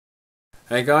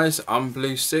Hey guys, I'm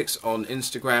Sicx on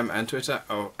Instagram and Twitter,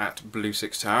 or at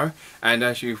Sicx Tarot, and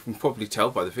as you can probably tell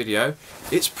by the video,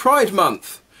 it's Pride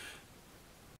Month!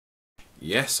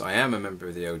 Yes, I am a member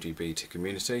of the LGBT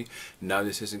community. No,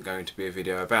 this isn't going to be a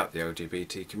video about the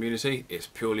LGBT community, it's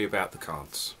purely about the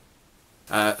cards.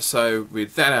 So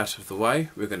with that out of the way,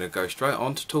 we're going to go straight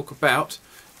on to talk about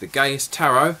the gayest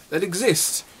tarot that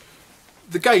exists.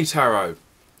 The Gay Tarot.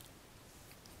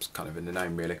 It's kind of in the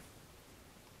name really.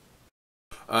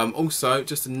 Also,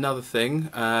 just another thing,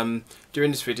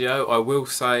 during this video I will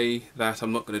say that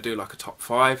I'm not going to do like a top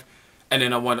 5 and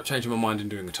then I wind up changing my mind and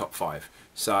doing a top 5.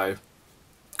 So,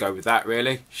 go with that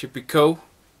really. Should be cool.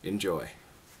 Enjoy.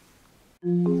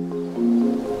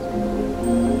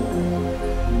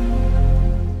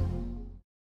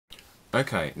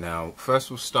 Okay, now first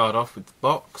we'll start off with the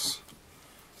box.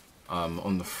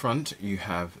 On the front you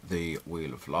have the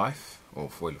Wheel of Life, or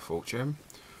Wheel of Fortune.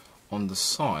 On the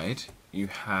side you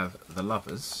have the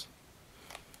Lovers,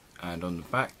 and on the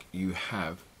back you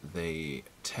have the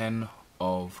 10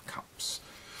 of Cups.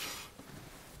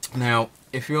 Now,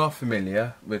 if you are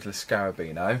familiar with the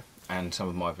Scarabeo and some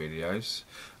of my videos,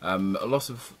 a lot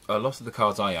of the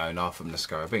cards I own are from the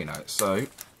Scarabeo. So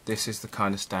this is the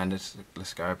kind of standard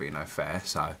Scarabeo fare.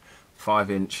 So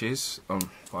 5 inches,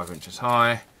 5 inches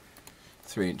high,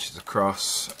 3 inches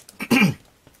across,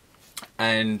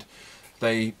 and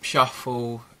they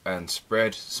shuffle and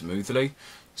spread smoothly.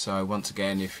 So once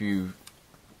again, if you've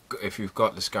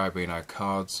got the Scarabeo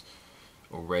cards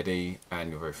already and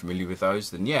you're very familiar with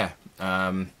those, then yeah,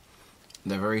 they're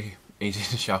very easy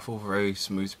to shuffle, very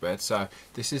smooth spread. So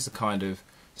this is the kind of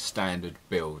standard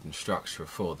build and structure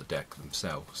for the deck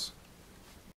themselves.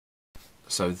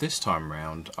 So this time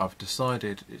round I've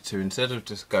decided to, instead of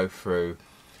just go through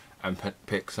and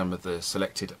pick some of the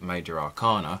selected major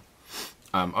arcana,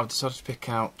 I've decided to pick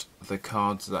out the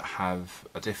cards that have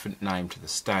a different name to the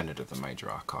standard of the major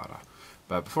arcana.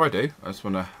 But before I do, I just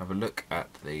want to have a look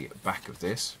at the back of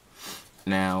this.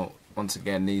 Now, once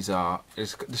again, this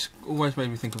always made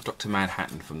me think of Dr.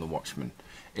 Manhattan from The Watchmen,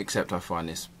 except I find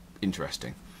this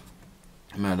interesting.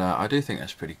 But I do think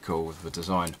that's pretty cool with the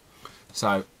design.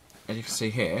 So, as you can see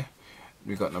here,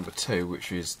 we've got number 2,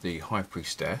 which is the High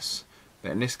Priestess.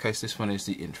 But in this case, this one is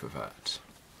the Introvert.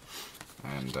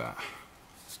 And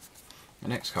the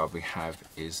next card we have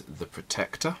is the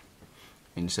Protector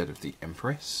instead of the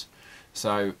Empress.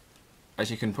 So, as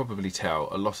you can probably tell,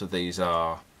 a lot of these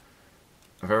are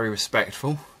very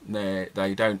respectful.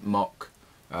 They don't mock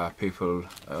people,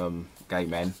 gay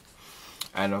men.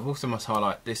 And I've also must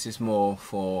highlight, this is more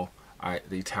for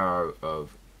the tarot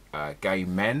of gay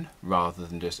men rather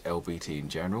than just LBT in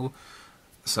general.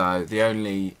 So the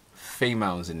only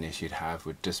females in this you'd have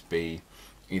would just be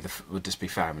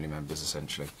family members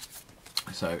essentially.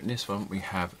 So in this one we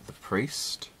have the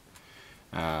Priest,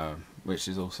 which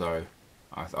is also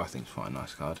I think is quite a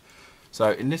nice card.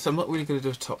 So in this I'm not really going to do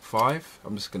a top 5.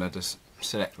 I'm just going to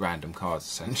select random cards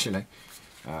essentially.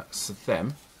 So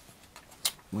then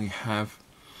we have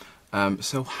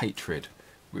Self-Hatred,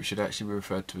 which should actually be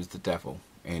referred to as the Devil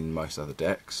in most other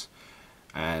decks.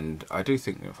 And I do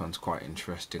think that one's quite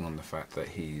interesting on the fact that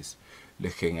he's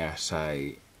looking at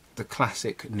the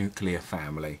classic nuclear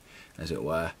family, as it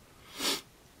were.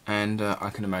 And I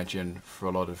can imagine for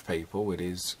a lot of people it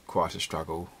is quite a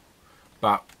struggle.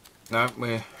 But no,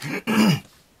 we're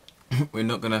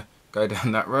not going to go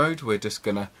down that road. We're just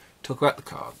going to talk about the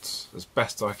cards as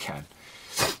best I can.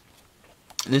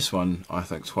 This one I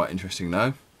think is quite interesting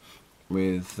though,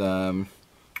 with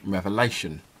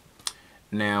Revelation.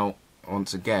 Now,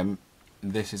 once again,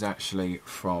 this is actually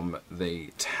from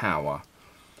the Tower.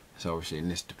 So obviously in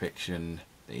this depiction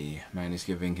the man is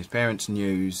giving his parents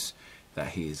news that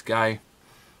he is gay,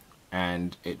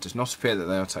 and it does not appear that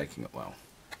they are taking it well.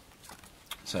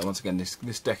 So once again,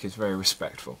 this deck is very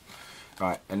respectful.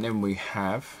 Right, and then we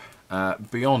have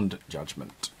Beyond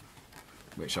Judgment,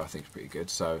 which I think is pretty good.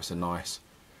 So it's a nice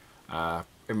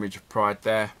image of pride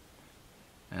there,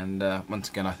 and once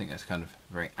again I think that's kind of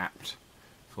very apt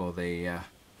for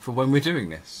for when we're doing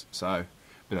this. So,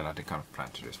 but then I did kind of plan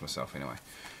to do this myself anyway.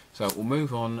 So we'll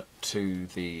move on to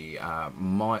the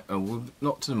not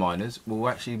to the minors. We'll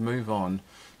actually move on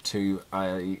to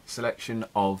a selection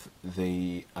of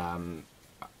the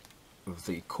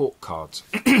court cards.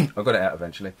 I got it out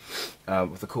eventually.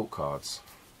 With the court cards.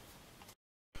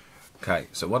 Okay,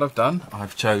 so what I've done,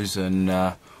 I've chosen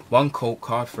one court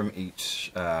card from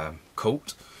each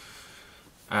court,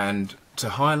 and to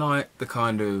highlight the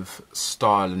kind of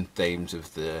style and themes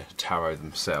of the tarot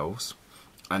themselves,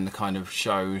 and to kind of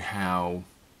show how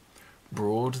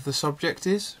broad the subject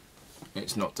is.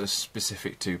 It's not just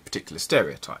specific to particular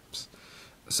stereotypes.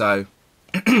 So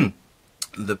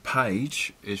the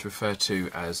page is referred to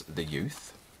as the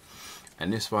youth,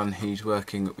 and this one he's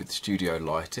working with studio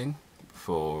lighting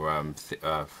for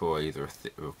either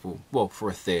for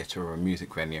a theatre or a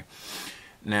music venue.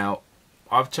 Now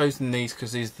I've chosen these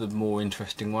because these are the more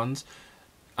interesting ones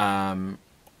for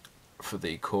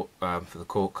the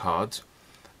court cards.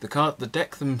 The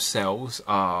deck themselves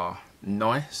are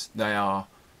nice. They are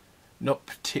not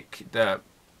particular.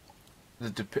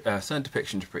 Certain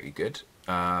depictions are pretty good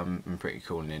and pretty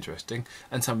cool and interesting,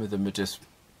 and some of them are just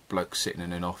blokes sitting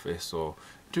in an office or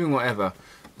doing whatever.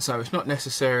 So it's not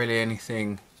necessarily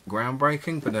anything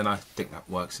groundbreaking, but then I think that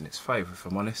works in its favour, if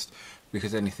I'm honest,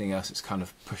 because anything else is kind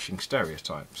of pushing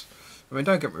stereotypes. I mean,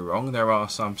 don't get me wrong, there are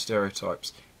some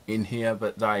stereotypes in here,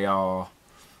 but they are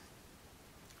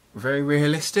very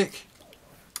realistic,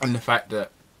 and the fact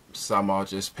that some are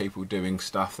just people doing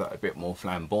stuff that are a bit more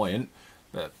flamboyant,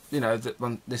 but you know,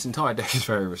 this entire deck is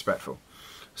very respectful.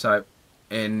 So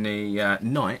in the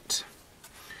knight,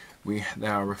 they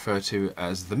are referred to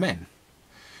as the men.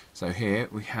 So here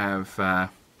we have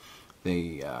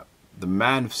the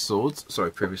man of swords.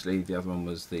 Sorry, previously the other one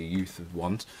was the youth of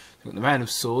wands. So we've got the man of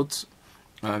swords,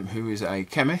 who is a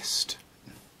chemist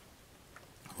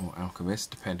or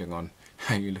alchemist, depending on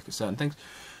how you look at certain things.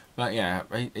 But yeah,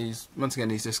 he's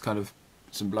just kind of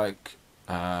some bloke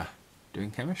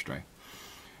doing chemistry.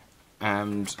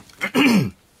 And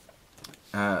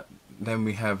then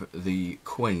we have the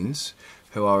queens,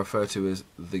 who are referred to as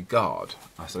the guard.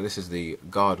 So this is the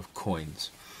guard of coins.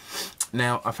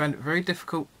 Now I found it very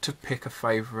difficult to pick a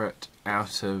favourite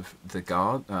out of the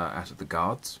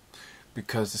guards,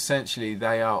 because essentially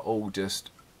they are all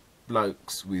just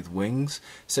blokes with wings.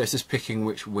 So it's just picking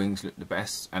which wings look the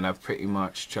best, and I've pretty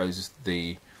much chosen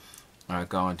the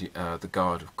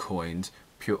guard of coins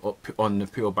on the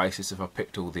pure basis of I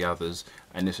picked all the others,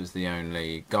 and this was the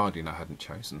only guardian I hadn't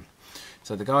chosen.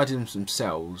 So the guardians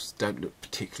themselves don't look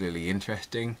particularly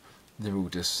interesting. They're all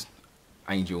just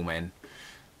angel men.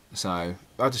 So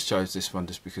I just chose this one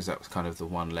just because that was kind of the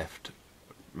one left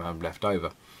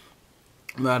over.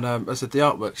 But as I said, the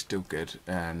artwork's still good,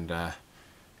 and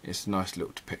it's a nice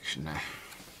little depiction there.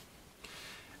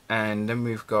 And then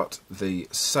we've got the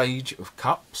Sage of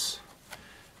Cups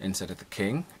instead of the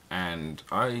King, and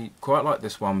I quite like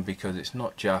this one because it's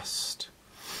not just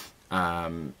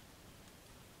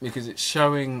because it's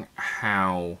showing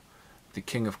how the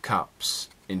King of Cups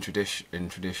in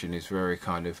tradition is very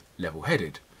kind of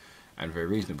level-headed and very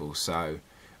reasonable, so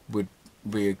would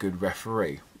be a good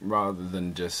referee rather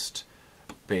than just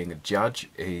being a judge.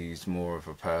 He's more of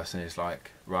a person who's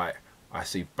like, right, I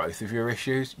see both of your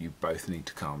issues, you both need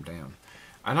to calm down.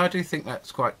 And I do think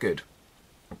that's quite good.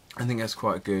 I think that's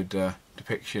quite a good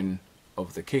depiction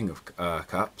of the King of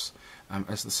Cups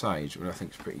as the Sage, which I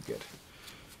think is pretty good.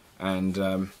 And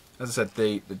as I said,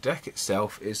 the deck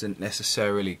itself isn't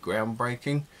necessarily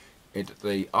groundbreaking.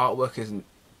 The artwork isn't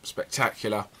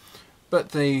spectacular,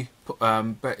 but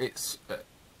it's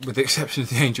with the exception of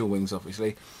the angel wings,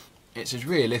 obviously, it's as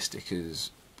realistic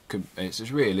as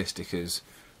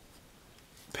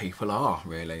people are.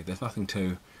 Really, there's nothing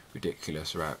too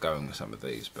ridiculous or outgoing with some of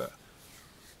these, but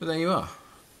there you are.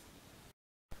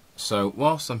 So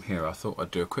whilst I'm here, I thought I'd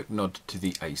do a quick nod to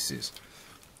the aces.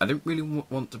 I didn't really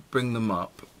want to bring them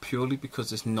up purely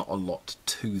because there's not a lot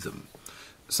to them.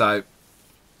 So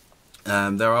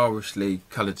there are obviously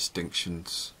colour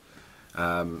distinctions.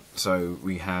 So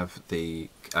we have the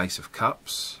Ace of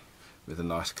Cups with a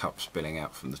nice cup spilling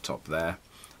out from the top there,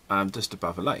 just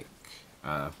above a lake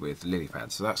with lily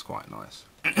pads, so that's quite nice.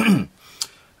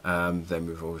 Then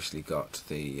we've obviously got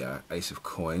the Ace of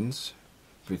Coins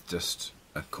with just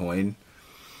a coin,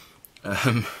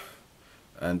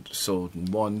 and sword and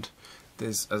wand.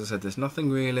 As I said, there's nothing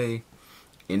really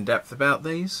in depth about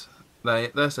these.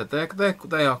 They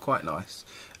are quite nice,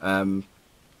 and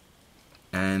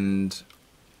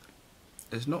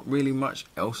there's not really much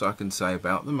else I can say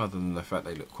about them other than the fact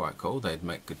they look quite cool. They'd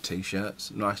make good t-shirts,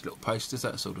 nice little posters,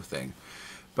 that sort of thing.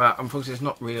 But unfortunately, there's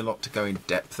not really a lot to go in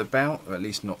depth about, or at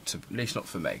least not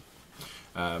for me.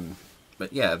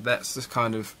 But yeah, that's just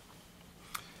kind of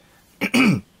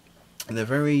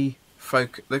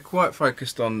they're quite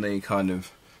focused on the kind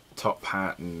of top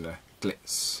hat and the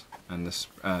glitz and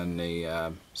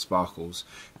the sparkles,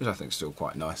 which I think is still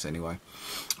quite nice anyway.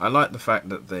 I like the fact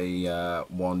that the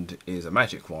wand is a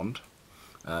magic wand.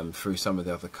 Through some of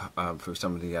the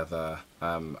other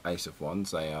Ace of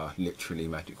Wands, they are literally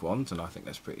magic wands, and I think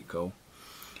that's pretty cool.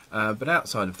 But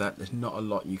outside of that, there's not a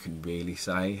lot you can really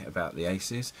say about the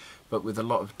aces. But with a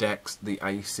lot of decks, the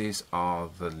aces are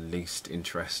the least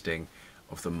interesting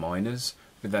of the minors.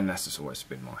 But then that's just always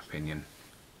been my opinion.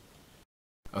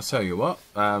 I'll tell you what,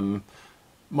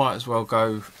 might as well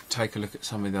go take a look at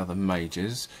some of the other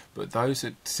majors, but those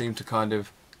that seem to kind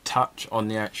of touch on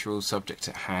the actual subject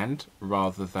at hand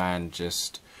rather than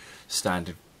just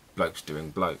standard blokes being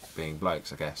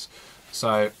blokes, I guess.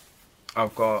 So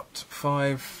I've got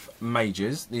 5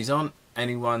 majors. These aren't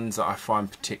any ones that I find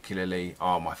particularly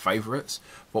are my favourites,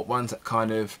 but ones that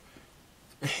kind of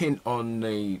hint on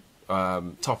the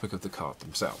topic of the card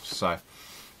themselves. So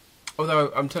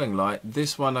although I'm telling a lie,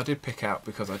 this one I did pick out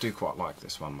because I do quite like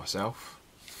this one myself.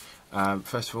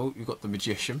 First of all, you've got the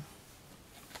Magician,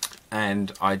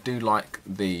 and I do like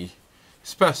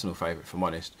it's personal favourite if I'm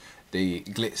honest, the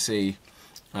glitzy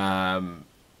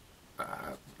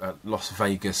Las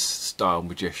Vegas style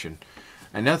Magician.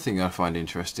 Another thing I find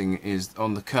interesting is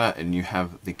on the curtain you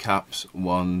have the cups,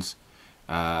 wands,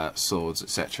 swords,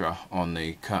 etc. on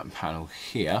the curtain panel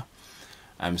here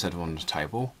instead of on the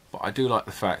table. But I do like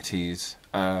the fact he's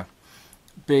a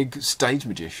big stage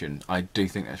magician. I do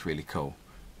think that's really cool.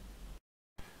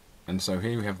 And so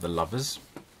here we have the Lovers,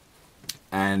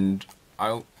 and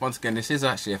once again, this is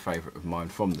actually a favourite of mine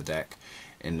from the deck,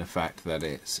 in the fact that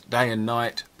it's day and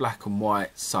night, black and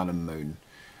white, sun and moon,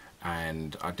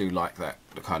 and I do like that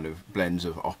the kind of blends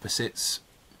of opposites,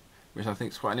 which I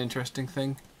think is quite an interesting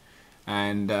thing.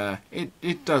 And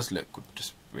it does look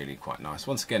just really quite nice.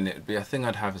 Once again, it would be a thing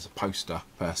I'd have as a poster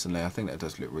personally. I think that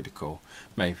does look really cool,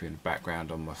 maybe in the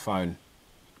background on my phone.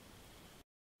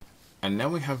 And now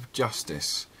we have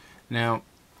Justice. Now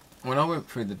when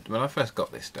I first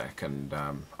got this deck and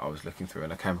I was looking through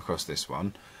and I came across this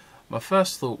one, my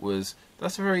first thought was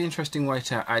that's a very interesting way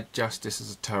to add Justice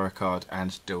as a tarot card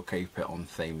and still keep it on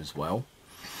theme as well.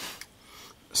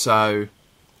 So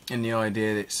in the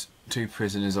idea that it's 2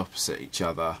 prisoners opposite each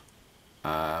other,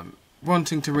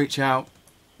 wanting to reach out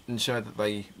and show that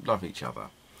they love each other.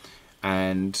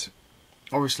 And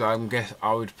obviously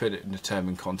I would put it in the term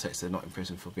in context they're not in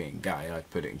prison for being gay. I'd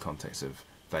put it in context of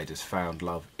they just found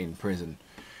love in prison.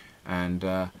 And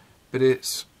but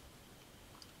it's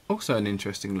also an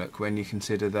interesting look when you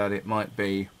consider that it might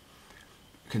be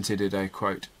considered a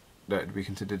quote, that would be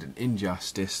considered an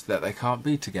injustice that they can't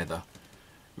be together,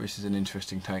 which is an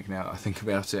interesting take now that I think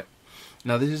about it.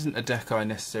 Now this isn't a deck I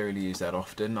necessarily use that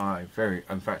often.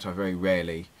 In fact I very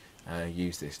rarely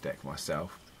use this deck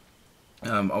myself.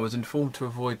 I was informed to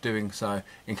avoid doing so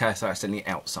in case I accidentally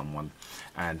out someone,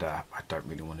 and I don't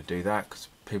really want to do that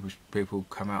because people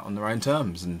come out on their own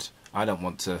terms and I don't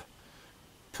want to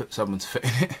put someone's foot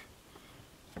in it.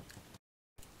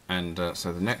 And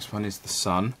so the next one is the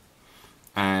Sun,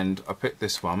 and I picked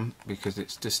this one because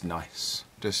it's just nice.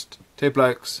 Just 2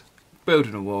 blokes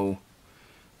building a wall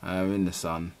in the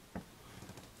sun,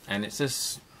 and it's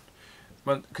just,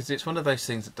 because it's one of those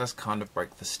things that does kind of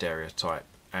break the stereotype,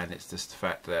 and it's just the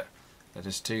fact that there's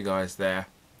just 2 guys there.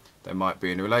 They might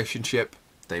be in a relationship,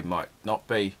 they might not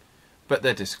be, but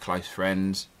they're just close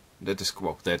friends. They're just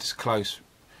close,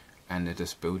 and they're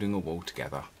just building a wall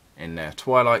together in their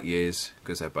twilight years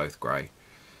because they're both grey.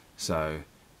 So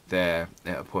they're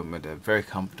at a point where they're very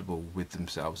comfortable with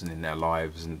themselves and in their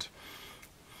lives, and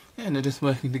yeah, and they're just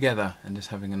working together and just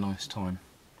having a nice time.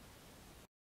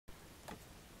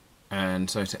 And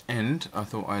so to end, I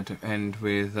thought I'd end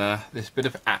with this bit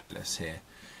of Atlas here,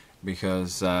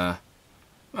 because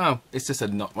well, it's just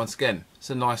once again, it's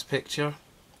a nice picture.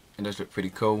 It does look pretty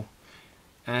cool,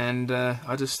 and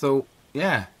I just thought,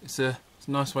 yeah, it's a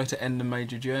nice way to end a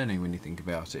major journey when you think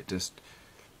about it. Just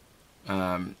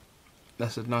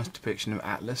that's a nice depiction of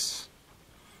Atlas.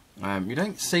 You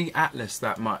don't see Atlas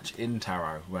that much in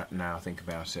tarot now I think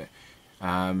about it.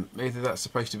 Either that's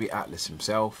supposed to be Atlas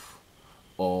himself,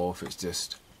 or if it's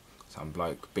just some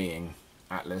bloke being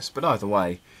Atlas, but either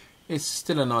way it's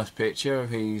still a nice picture.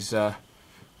 He's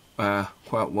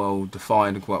quite well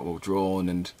defined and quite well drawn,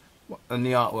 and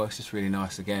the artwork's just really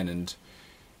nice again, and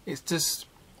it's just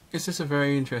a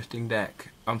very interesting deck.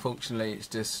 Unfortunately, it's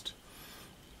just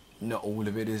not all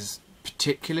of it is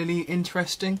particularly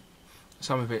interesting.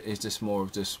 Some of it is just more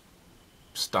of just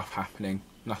stuff happening,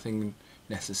 nothing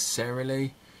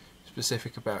necessarily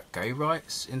specific about gay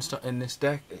rights in this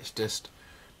deck. It's just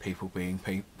people being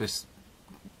people,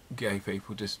 gay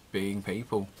people just being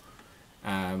people,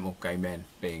 or gay men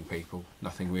being people.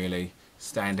 Nothing really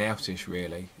standoutish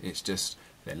really. It's just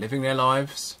they're living their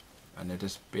lives and they're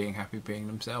just being happy being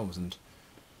themselves, and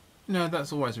you know,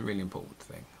 that's always a really important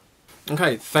thing.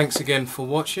 Okay, thanks again for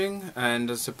watching,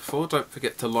 and as I said before, don't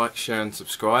forget to like, share and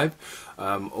subscribe.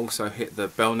 Also hit the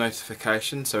bell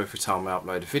notification so every time I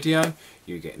upload a video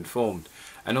you get informed.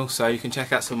 And also you can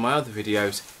check out some of my other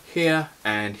videos here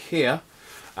and here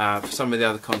for some of the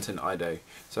other content I do.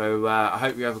 So I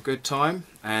hope you have a good time,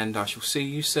 and I shall see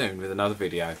you soon with another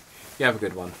video. You have a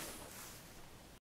good one.